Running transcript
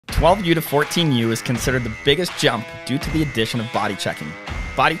12U to 14U is considered the biggest jump due to the addition of body checking.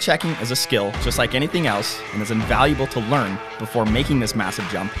 Body checking is a skill just like anything else and is invaluable to learn before making this massive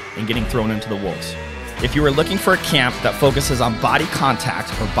jump and getting thrown into the wolves. If you are looking for a camp that focuses on body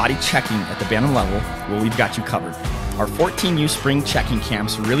contact or body checking at the bantam level, well, we've got you covered. Our 14U spring checking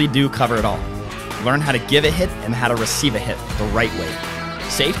camps really do cover it all. Learn how to give a hit and how to receive a hit the right way.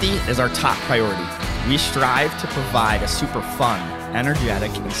 Safety is our top priority. We strive to provide a super fun,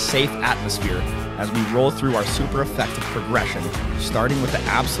 energetic, and safe atmosphere as we roll through our super effective progression, starting with the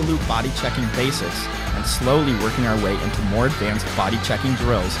absolute body checking basics and slowly working our way into more advanced body checking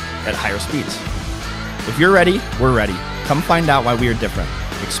drills at higher speeds. If you're ready, we're ready. Come find out why we are different.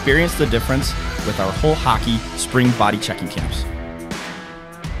 Experience the difference with our whole hockey spring body checking camps.